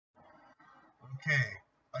Okay,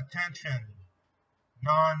 attention,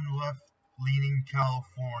 non-left-leaning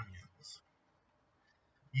Californians.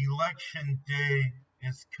 Election day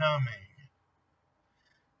is coming,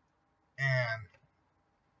 and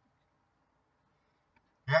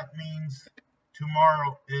that means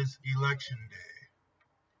tomorrow is election day.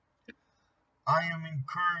 I am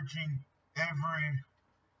encouraging every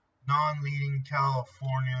non-leaning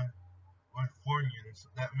Californians,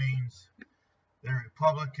 that means the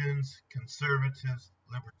Republicans, conservatives,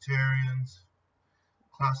 libertarians,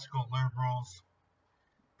 classical liberals,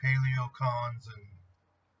 paleocons, and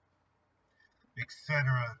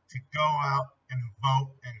etc., to go out and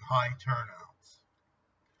vote in high turnouts.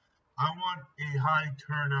 I want a high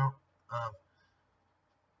turnout of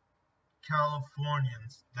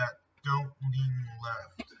Californians that don't lean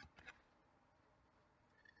left,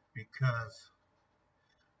 because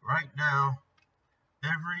right now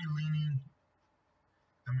every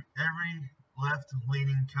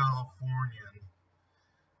left-leaning Californian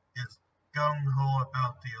is gung-ho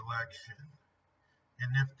about the election,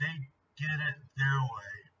 and if they get it their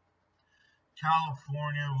way,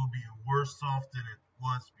 California will be worse off than it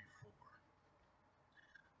was before.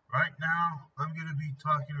 Right now,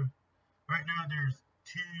 there's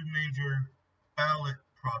two major ballot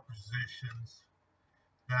propositions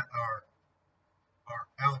that are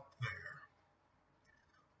out there.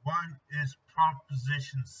 One is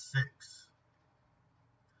Proposition 6,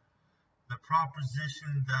 the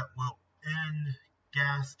proposition that will end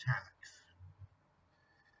gas tax.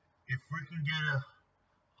 If we can get a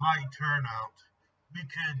high turnout, we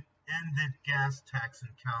could end the gas tax in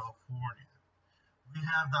California. We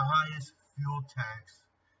have the highest fuel tax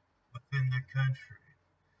within the country.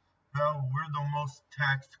 Now we're the most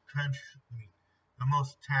taxed country, the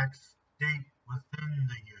most taxed state within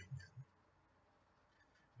the union.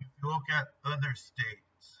 If you look at other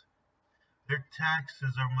states, their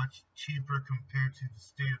taxes are much cheaper compared to the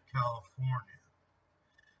state of California.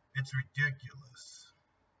 It's ridiculous.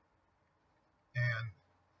 And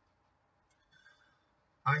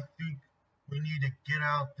I think we need to get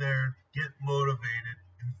out there, get motivated,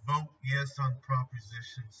 and vote yes on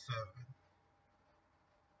Proposition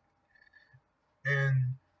 7.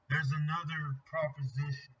 And there's another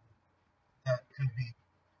proposition that could make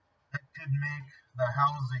the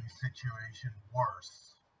housing situation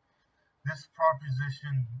worse. This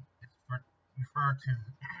proposition is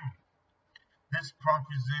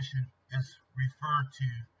referred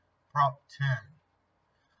to Prop 10.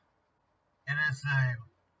 It is a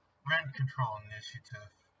rent control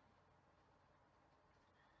initiative.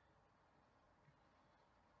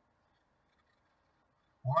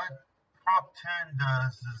 What Prop 10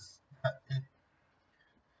 does is that it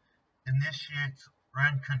initiates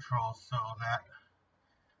rent control so that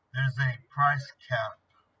there's a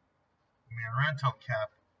rental cap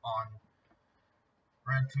on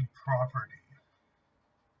renting property.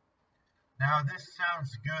 Now this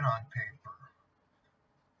sounds good on paper,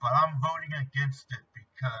 but I'm voting against it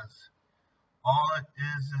because all it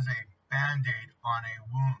is a band-aid on a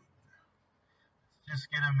wound. It's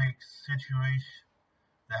just going to make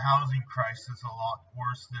the housing crisis a lot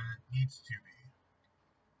worse than it needs to be.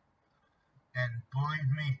 And believe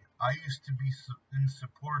me, I used to be in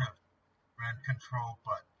support of rent control,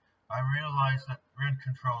 but I realized that rent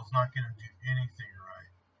control is not going to do anything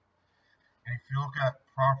right. And if you look at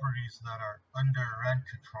properties that are under rent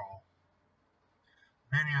control,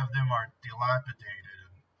 many of them are dilapidated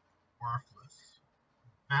and worthless.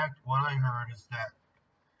 In fact, what I heard is that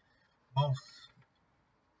most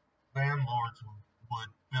landlords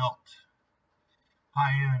would build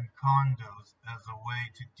high-end condos as a way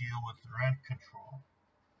to deal with rent control.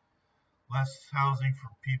 Less housing for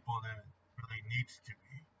people than it really needs to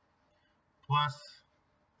be. Plus,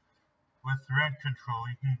 with rent control,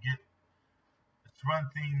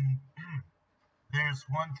 there's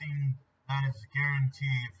one thing that is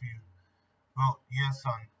guaranteed if you vote yes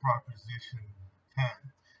on Proposition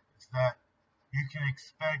 10, is that you can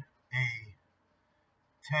expect a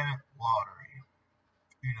tenant lottery.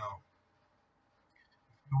 You know,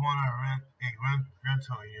 if you want to rent a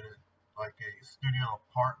rental unit, like a studio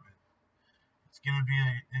apartment, it's going to be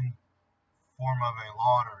in form of a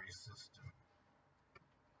lottery system.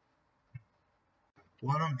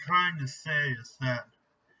 What I'm trying to say is that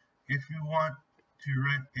if you want to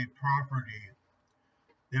rent a property,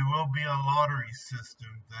 there will be a lottery system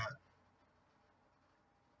that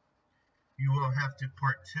you will have to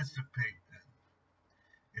participate in.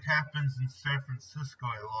 It happens in San Francisco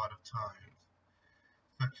a lot of times,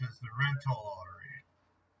 such as the rental lottery,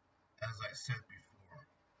 as I said before.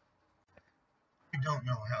 I don't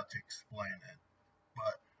know how to explain it,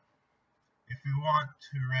 but if if you want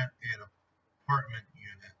to rent an apartment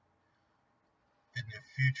unit in the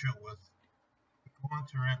future if you want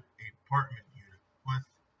to rent an apartment unit with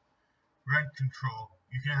rent control,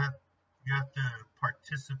 you have to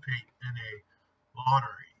participate in a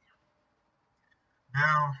lottery.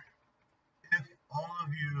 Now, if all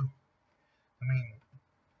of you, I mean,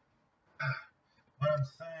 what I'm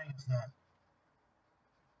saying is that,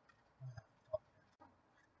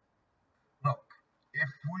 look,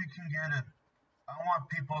 if we can get it, I want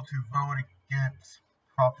people to vote against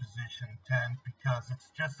Proposition 10 because it's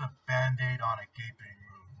just a band-aid on a gaping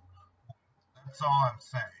wound. That's all I'm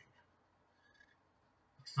saying.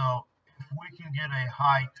 So, if we can get a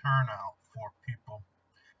high turnout for people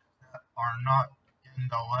that are not in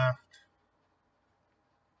the left,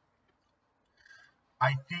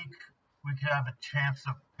 I think we could have a chance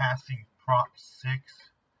of passing Prop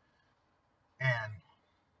 6 and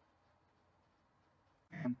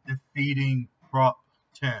defeating Prop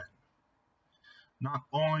 10. Not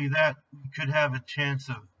only that, we could have a chance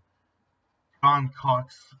of John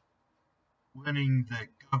Cox winning the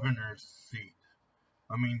governor's seat.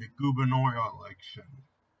 The gubernatorial election.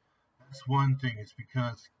 That's one thing, is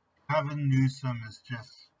because Gavin Newsom is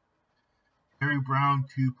just Harry Brown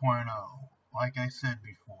 2.0. Like I said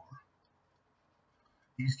before.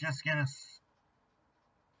 He's just going to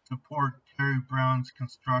support Terry Brown's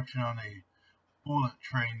construction on a bullet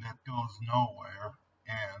train that goes nowhere,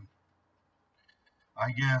 and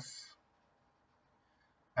I guess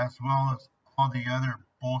as well as all the other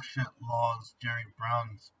bullshit laws Jerry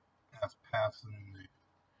Brown has passed in the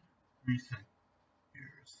recent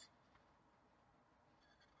years.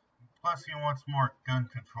 Plus, he wants more gun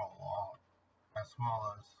control law, as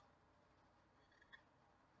well as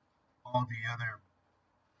all the other,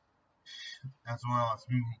 as well as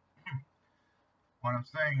what I'm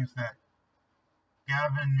saying is that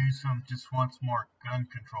Gavin Newsom just wants more gun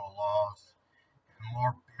control laws and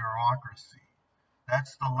more bureaucracy.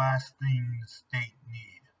 That's the last thing the state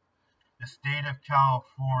needs. The state of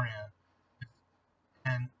California is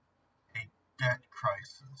in a debt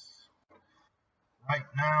crisis. Right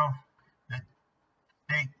now, the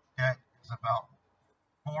state debt is about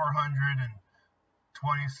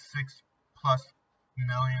 $426 plus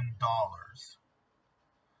million,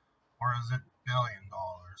 or is it billion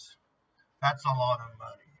dollars? That's a lot of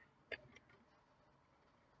money,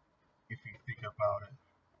 if you think about it.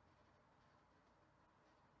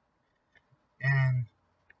 And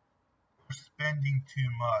we're spending too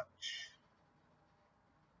much.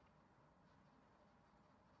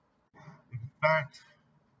 In fact,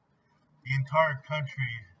 the entire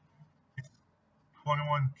country is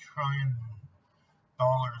 $21 trillion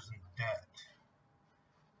in debt.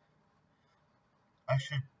 I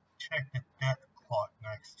should check the debt clock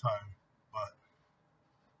next time, but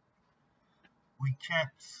we can't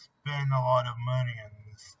spend a lot of money in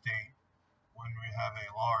this state when we have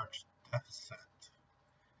a large deficit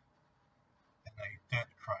and a debt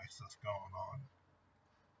crisis going on.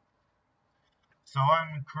 So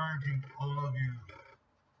I'm encouraging all of you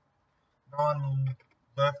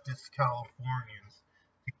non-leftist Californians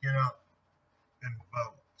to get out and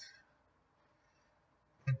vote.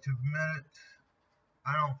 And to admit it,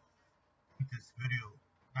 I don't think this video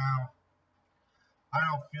now, I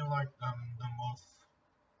don't feel like I'm the most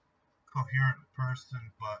coherent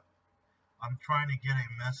person, but I'm trying to get a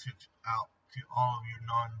message out to all of you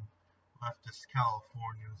non-leftist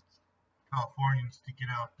Californians to get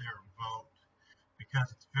out there and vote, because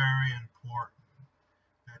it's very important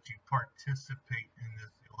that you participate in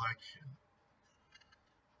this election.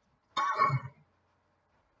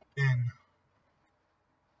 And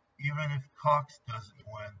even if Cox doesn't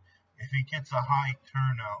win, if he gets a high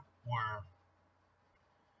turnout where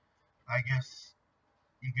I guess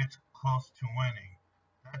he gets close to winning,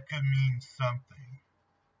 that could mean something.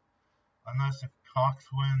 Unless if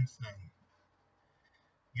Cox wins, then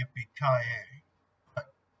yippee-ki-yay.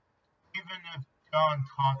 But even if John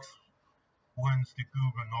Cox wins the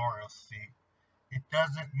gubernatorial seat, it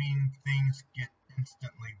doesn't mean things get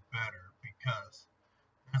instantly better, because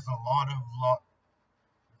there's a lot of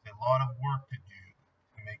work to do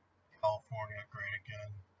to make California great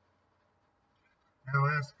again. Now,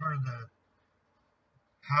 as for the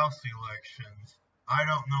House elections, I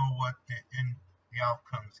don't know what the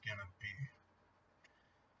outcome's gonna be.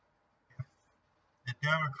 If the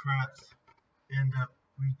Democrats end up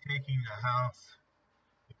retaking the House,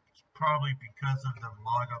 it's probably because of the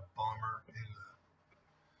MAGA bomber and the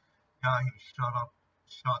guy who shot up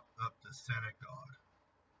the synagogue.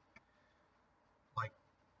 Like,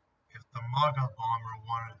 if the MAGA bomber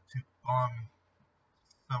wanted to bomb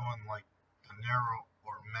someone like the narrow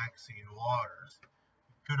or Maxine waters.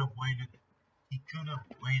 He could have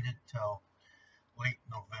waited till late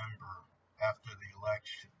November after the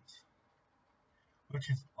elections, which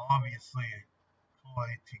is obviously a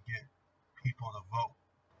ploy to get people to vote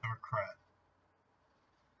Democrat,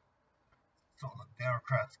 so the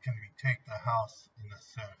Democrats can retake the House and the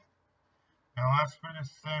Senate. Now, as for the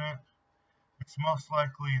Senate, it's most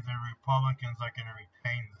likely the Republicans are going to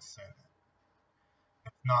retain the Senate,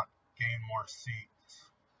 if not gain more seats.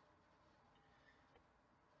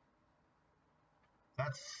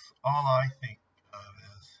 That's all I think of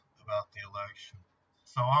is about the election.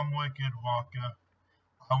 So I'm Wicked Wonka.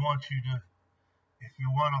 I want you to, if you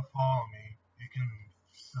want to follow me, you can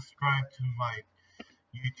subscribe to my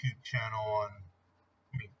YouTube channel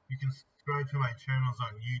you can subscribe to my channels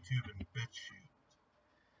on YouTube and BitChute.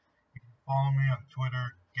 You can follow me on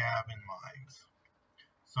Twitter, Gavin Mimes.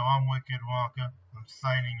 So I'm Wicked Wonka. I'm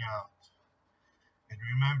signing out. And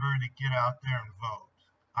remember to get out there and vote.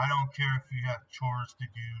 I don't care if you have chores to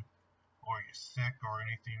do or you're sick or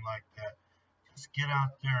anything like that. Just get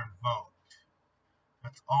out there and vote.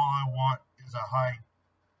 That's all I want is a high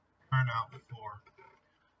turnout for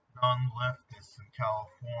non-leftists in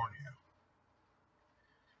California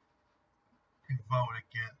to vote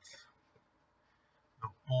against the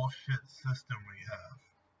bullshit system we have.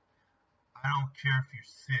 I don't care if you're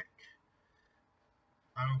sick.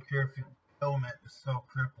 I don't care if your ailment is so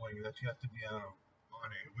crippling that you have to be on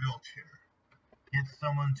a wheelchair. Get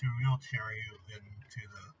someone to wheelchair you into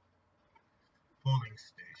the polling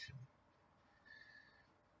station.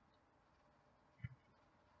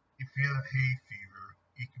 If you have hay fever,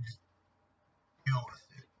 you can just deal with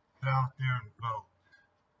it. Get out there and vote.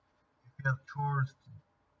 If you have chores to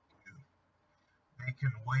do, they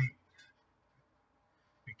can wait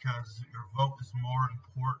because your vote is more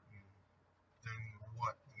important than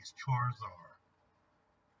what these chores are.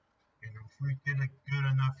 And if we get a good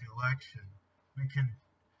enough election, if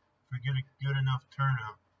we get a good enough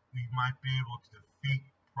turnout, we might be able to defeat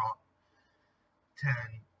Prop 10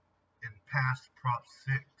 and pass Prop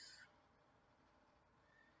 6.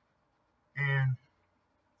 And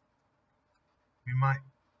we might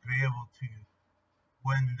be able to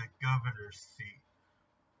win the governor's seat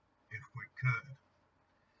if we could.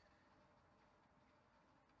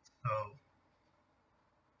 So,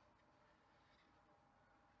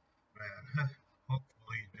 man,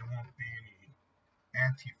 hopefully there won't be any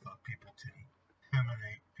Antifa people to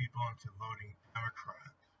intimidate people into voting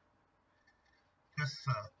Democrat. Just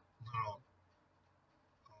a little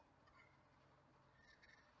hope.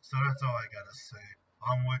 So that's all I gotta say.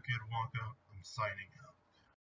 I'm Wicked Wonka. I'm signing out.